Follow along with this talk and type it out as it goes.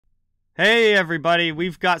Hey everybody,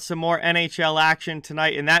 we've got some more NHL action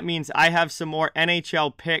tonight, and that means I have some more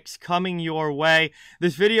NHL picks coming your way.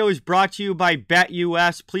 This video is brought to you by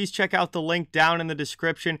BetUS. Please check out the link down in the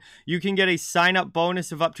description. You can get a sign-up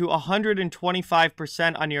bonus of up to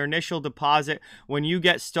 125% on your initial deposit when you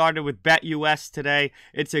get started with BetUS today.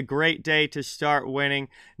 It's a great day to start winning.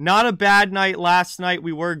 Not a bad night last night.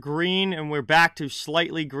 We were green, and we're back to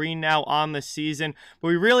slightly green now on the season, but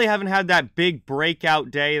we really haven't had that big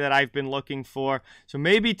breakout day that I've been looking for. So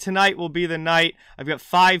maybe tonight will be the night. I've got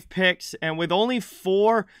 5 picks, and with only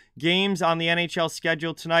 4 games on the NHL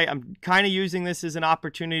schedule tonight, I'm kind of using this as an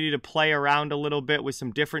opportunity to play around a little bit with some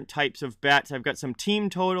different types of bets. I've got some team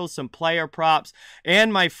totals, some player props,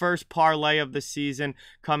 and my first parlay of the season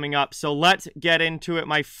coming up. So let's get into it.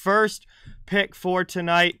 My first pick for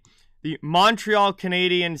tonight, the Montreal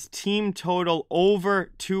Canadiens team total over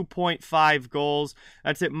 2.5 goals.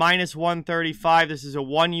 That's at -135. This is a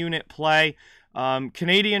 1-unit play.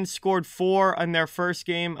 Canadiens scored 4 in their first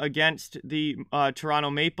game against the Toronto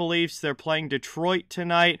Maple Leafs. They're playing Detroit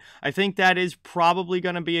tonight. I think that is probably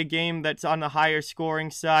going to be a game that's on the higher scoring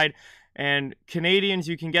side. And Canadiens,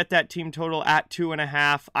 you can get that team total at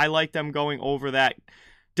 2.5. I like them going over that.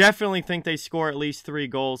 Definitely think they score at least 3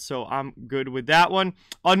 goals, so I'm good with that one.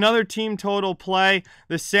 Another team total play,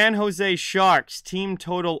 the San Jose Sharks team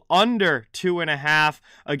total under 2.5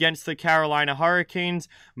 against the Carolina Hurricanes,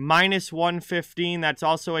 -115. That's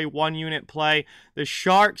also a 1-unit play. The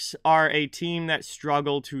Sharks are a team that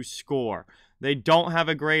struggle to score. They don't have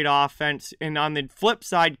a great offense. And on the flip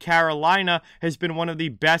side, Carolina has been one of the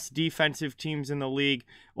best defensive teams in the league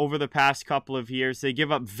over the past couple of years. They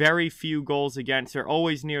give up very few goals against. They're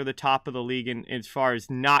always near the top of the league as far as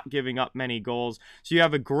not giving up many goals. So you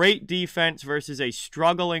have a great defense versus a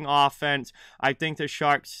struggling offense. I think the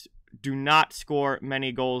Sharks do not score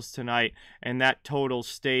many goals tonight, and that total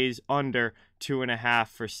stays under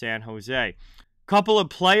 2.5 for San Jose. Couple of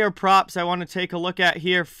player props I want to take a look at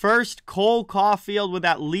here. First, Cole Caulfield with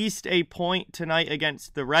at least a point tonight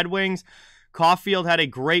against the Red Wings. Caulfield had a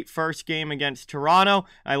great first game against Toronto.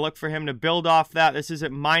 I look for him to build off that. This is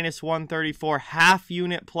at -134,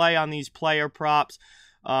 half-unit play on these player props.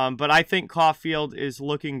 But I think Caulfield is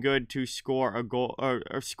looking good to score a goal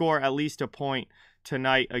or score at least a point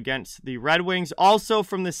tonight against the Red Wings. Also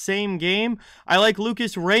from the same game, I like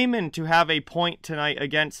Lucas Raymond to have a point tonight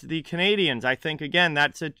against the Canadiens. I think, again,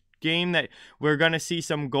 that's a game that we're going to see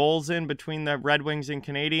some goals in between the Red Wings and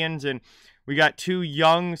Canadiens, and we got 2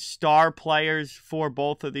 young star players for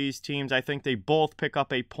both of these teams. I think they both pick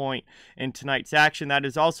up a point in tonight's action. That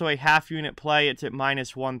is also a half-unit play. It's at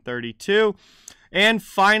 -132. And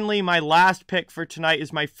finally, my last pick for tonight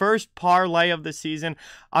is my first parlay of the season.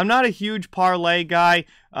 I'm not a huge parlay guy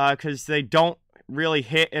because they don't really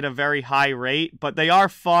hit at a very high rate, but they are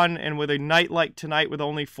fun, and with a night like tonight with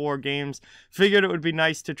only 4 games, figured it would be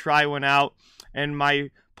nice to try one out. And my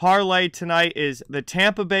parlay tonight is the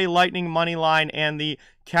Tampa Bay Lightning money line and the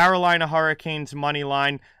Carolina Hurricanes money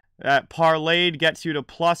line. Parlayed gets you to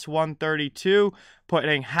 +132,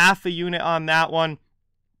 putting half a unit on that one.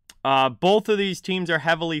 Both of these teams are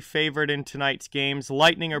heavily favored in tonight's games.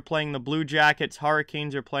 Lightning are playing the Blue Jackets.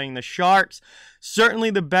 Hurricanes are playing the Sharks.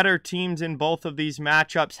 Certainly the better teams in both of these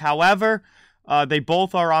matchups. However, they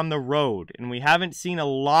both are on the road, and we haven't seen a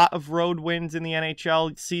lot of road wins in the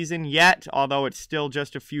NHL season yet, although it's still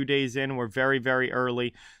just a few days in. We're very, very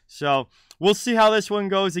early. So we'll see how this one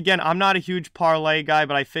goes. Again, I'm not a huge parlay guy,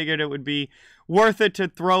 but I figured it would be worth it to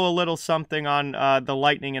throw a little something on the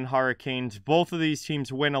Lightning and Hurricanes. Both of these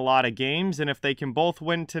teams win a lot of games, and if they can both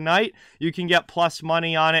win tonight, you can get plus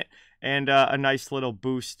money on it and a nice little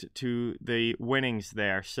boost to the winnings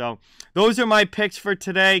there. So those are my picks for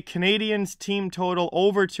today. Canadiens team total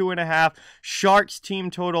over 2.5. Sharks team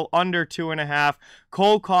total under 2.5.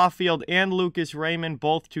 Cole Caulfield and Lucas Raymond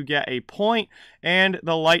both to get a point, and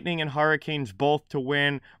the Lightning and Hurricanes both to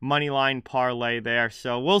win. Moneyline parlay there.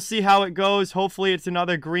 So we'll see how it goes. Hopefully it's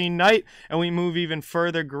another green night and we move even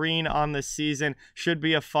further green on the season. Should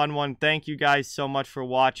be a fun one. Thank you guys so much for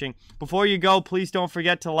watching. Before you go, please don't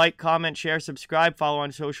forget to like, comment, share, subscribe, follow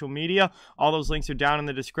on social media. All those links are down in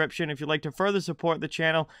the description. If you'd like to further support the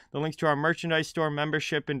channel, the links to our merchandise store,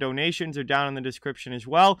 membership, and donations are down in the description as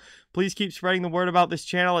well. Please keep spreading the word about this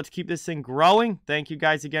channel. Let's keep this thing growing. Thank you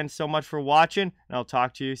guys again so much for watching, and I'll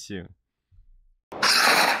talk to you soon.